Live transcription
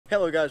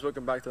Hello guys,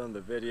 welcome back to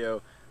another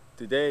video.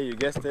 Today, you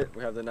guessed it,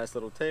 we have the nice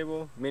little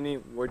table,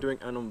 meaning we're doing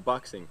an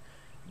unboxing.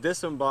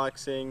 This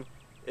unboxing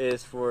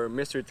is for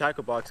Mystery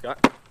Tackle Box guy.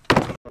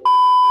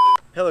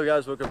 Hello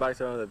guys, welcome back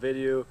to another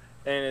video,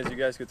 and as you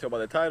guys can tell by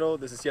the title,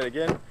 this is yet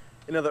again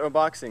another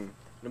unboxing.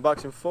 An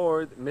unboxing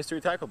for the Mystery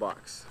Tackle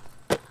Box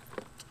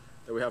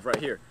that we have right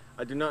here.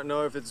 I do not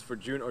know if it's for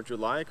June or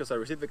July because I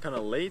received it kind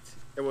of late.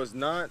 It was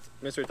not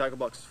Mystery Tackle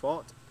Box's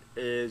fault.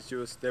 It's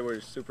just they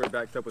were super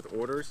backed up with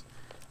orders,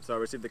 so I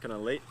received it kind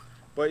of late.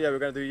 But yeah, we're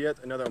gonna do yet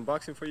another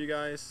unboxing for you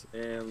guys,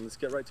 and let's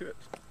get right to it.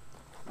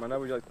 Amanda,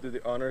 would you like to do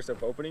the honors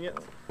of opening it?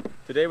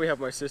 Today we have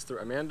my sister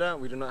Amanda.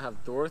 We do not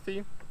have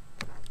Dorothy,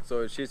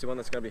 so she's the one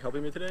that's gonna be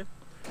helping me today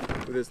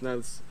with this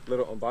nice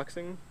little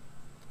unboxing.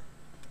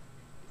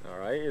 All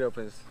right, it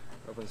opens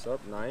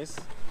up nice,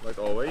 like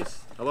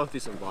always. I love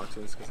these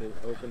unboxings because they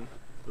open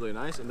really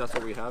nice, and that's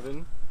what we have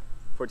in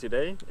for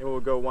today. And we'll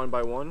go one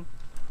by one,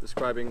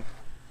 describing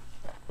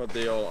what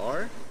they all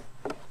are.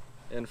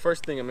 And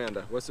first thing,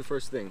 Amanda, what's the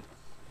first thing?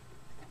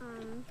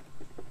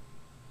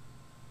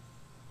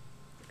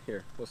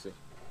 Here, we'll see.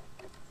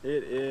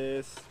 It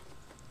is,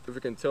 if we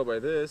can tell by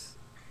this,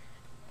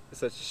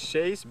 it's a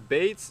Chase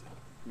Baits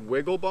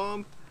Wiggle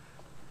Bomb.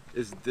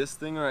 Is this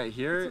thing right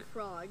here? It's a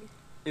frog.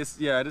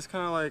 Yeah, it is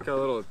kind of like a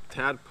little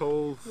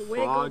tadpole frog.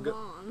 Wiggle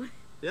bomb.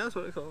 Yeah, that's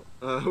what it's called.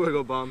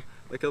 Wiggle bomb,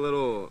 like a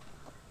little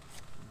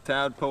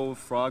tadpole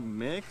frog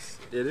mix.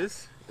 It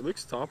is. It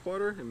looks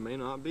topwater. It may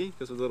not be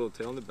because of the little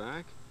tail on the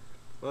back.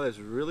 Well, it's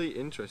really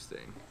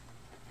interesting.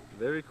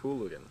 Very cool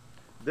looking.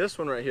 This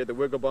one right here, the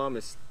Wiggle Bomb,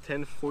 is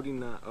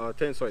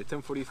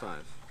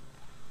 1045.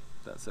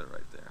 That's it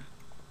right there.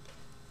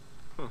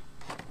 Huh.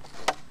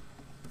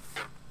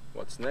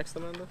 What's next,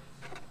 Amanda?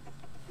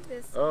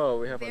 This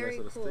we have a nice very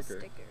little cool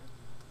sticker.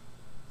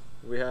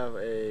 We have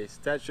a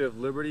Statue of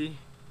Liberty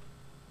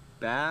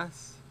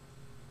bass.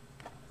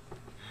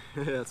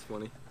 That's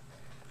funny.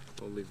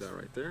 We'll leave that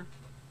right there.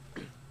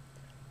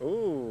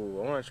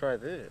 Ooh, I want to try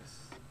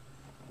this.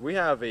 We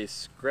have a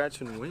scratch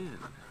and win.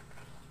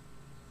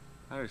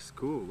 That is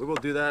cool. We will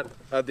do that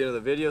at the end of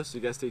the video, so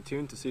you guys stay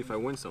tuned to see if I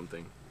win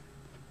something.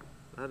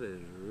 That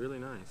is really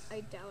nice.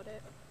 I doubt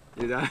it.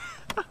 You doubt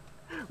it?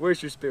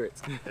 Where's your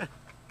spirits?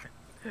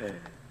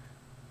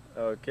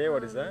 Okay,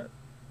 what is that?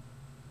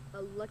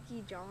 A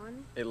Lucky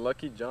John. A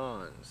Lucky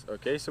John's.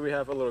 Okay, so we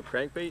have a little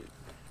crankbait.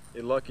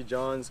 A Lucky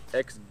John's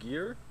X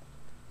Gear.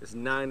 It's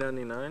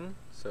 $9.99,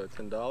 so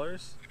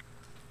 $10.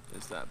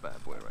 It's that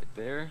bad boy right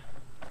there.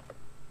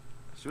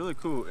 It's really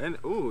cool. And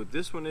ooh,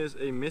 this one is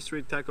a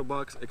Mystery Tackle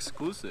Box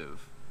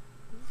exclusive.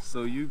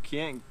 So you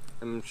can't,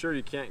 I'm sure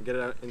you can't get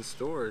it out in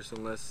stores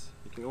unless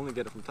you can only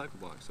get it from Tackle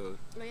Box. So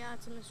Oh yeah,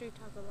 it's a Mystery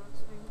Tackle Box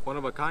thing. one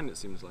of a kind, it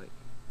seems like.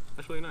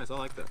 That's really nice. I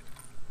like that.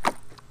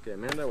 Okay,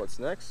 Amanda, what's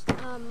next?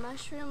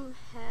 Mushroom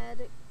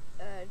head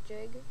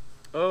jig.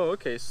 Oh,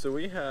 okay. So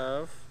we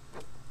have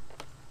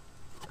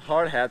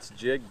Hard Hats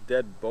Jig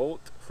Dead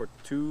Bolt for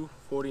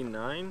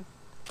 $2.49.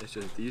 It's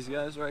just these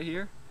guys right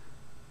here.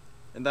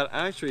 And that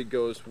actually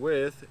goes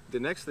with the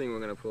next thing we're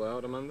going to pull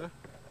out, Amanda.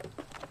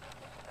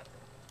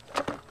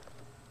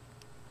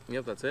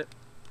 Yep, that's it.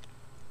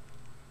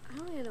 I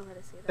don't even know how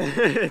to say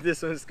that.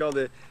 This one's called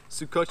the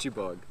Sukochi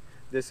Bug.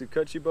 The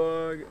Sukochi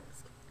Bug,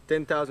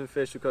 10,000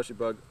 fish Sukochi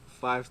Bug,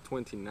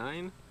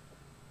 $5.29.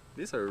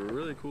 These are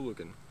really cool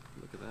looking.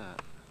 Look at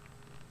that.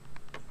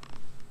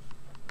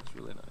 That's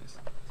really nice.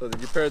 So if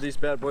you pair these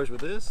bad boys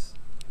with this,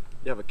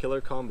 you have a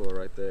killer combo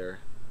right there.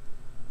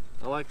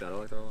 I like that. I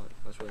like that a lot.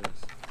 That's really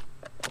nice.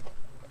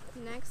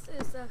 Next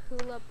is a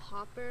hula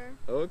popper.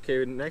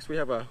 Okay, next we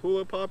have a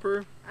hula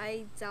popper.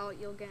 I doubt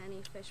you'll get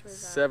any fish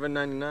with that.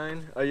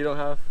 $7.99. Oh, you don't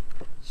have?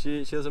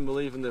 She doesn't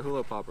believe in the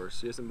hula poppers.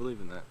 She doesn't believe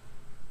in that.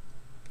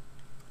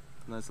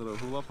 Nice little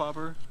hula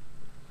popper.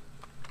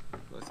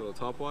 Nice little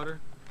topwater.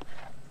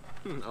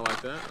 I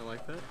like that. I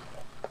like that.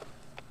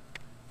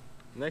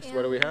 Next, And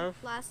what do we have?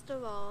 Last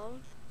of all,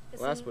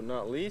 Last but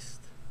not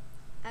least.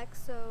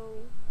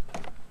 Exo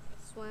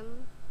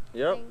swim.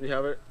 Yep, thing. you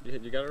have it.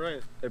 You got it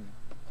right.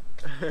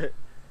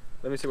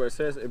 Let me see what it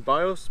says. A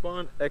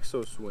Biospawn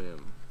Exo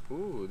Swim.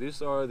 Ooh,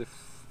 these are the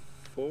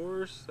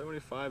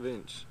 475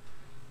 inch.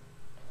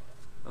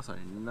 Those are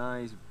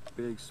nice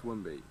big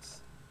swim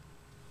baits.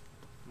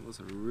 Those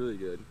are really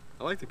good.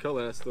 I like the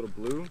color. That's a little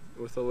blue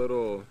with a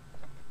little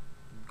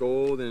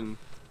gold and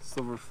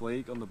silver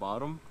flake on the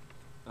bottom.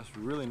 That's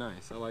really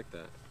nice. I like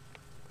that.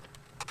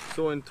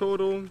 So in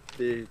total,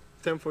 the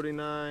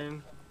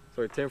 1045,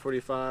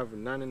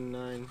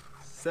 $9.99,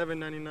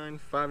 $7.99,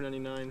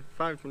 $5.99,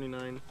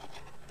 $5.29,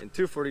 and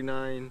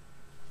 $2.49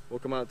 will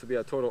come out to be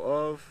a total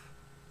of,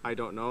 I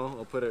don't know.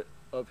 I'll put it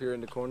up here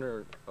in the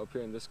corner or up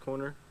here in this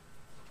corner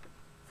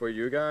for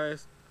you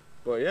guys.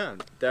 But yeah,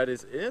 that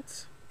is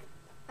it.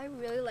 I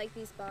really like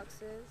these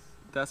boxes.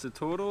 That's the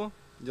total.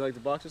 Do you like the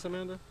boxes,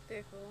 Amanda?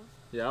 They're cool.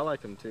 Yeah, I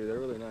like them too. They're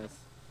really nice.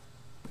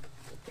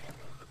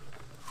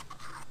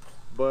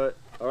 But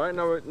alright,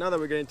 now that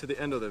we're getting to the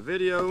end of the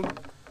video,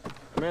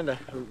 Amanda,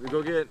 we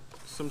go get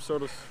some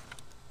sort of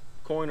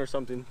coin or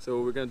something.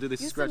 So we're gonna do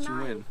this Use scratch the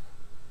and win. knife.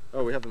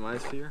 Oh, we have the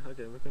mice here.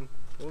 Okay,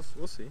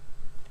 we'll see.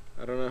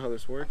 I don't know how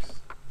this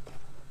works.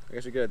 I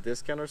guess you get a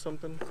discount or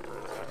something.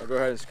 I'll go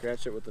ahead and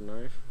scratch it with the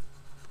knife.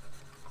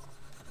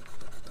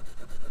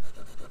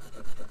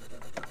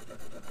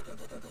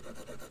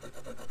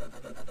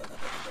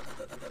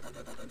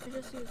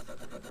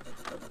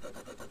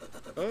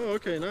 Oh,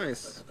 okay,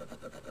 nice.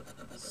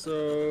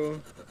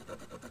 So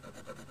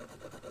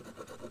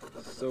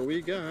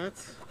we got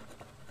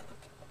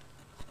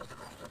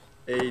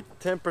a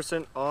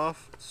 10%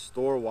 off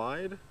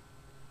store-wide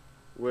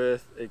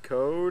with a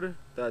code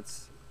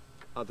that's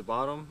at the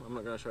bottom. I'm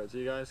not gonna show it to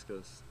you guys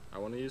because I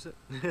want to use it.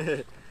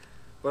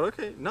 But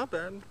okay, not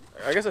bad.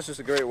 I guess that's just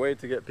a great way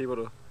to get people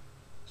to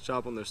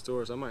shop on their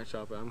stores. I might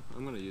shop it. I'm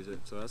gonna use it,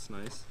 so that's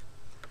nice.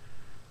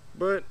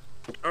 But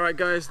all right,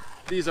 guys,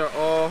 these are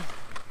all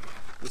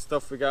the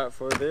stuff we got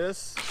for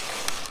this.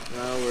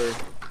 Now we're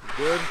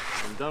good.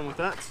 I'm done with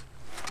that.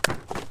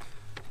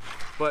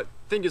 But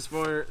thank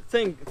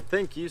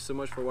you so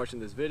much for watching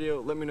this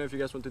video. Let me know if you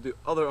guys want to do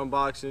other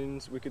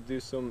unboxings. We could do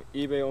some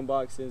eBay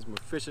unboxings, more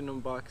fishing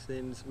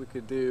unboxings. We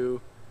could do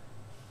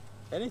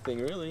anything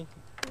really.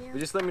 Yeah. But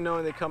just let me know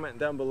in the comment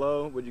down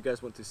below what you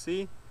guys want to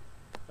see.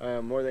 I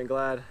am more than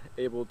glad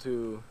able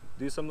to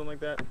do something like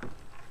that.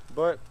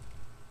 But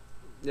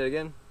yet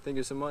again, thank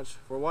you so much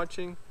for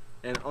watching,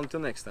 and until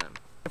next time.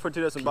 For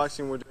today's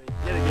unboxing, we're doing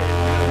yet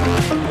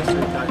again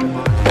mystery tackle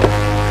box.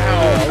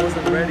 Ow, I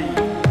wasn't ready.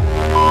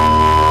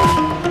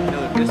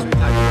 Another mystery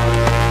tackle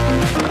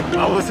box. I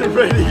wasn't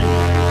ready.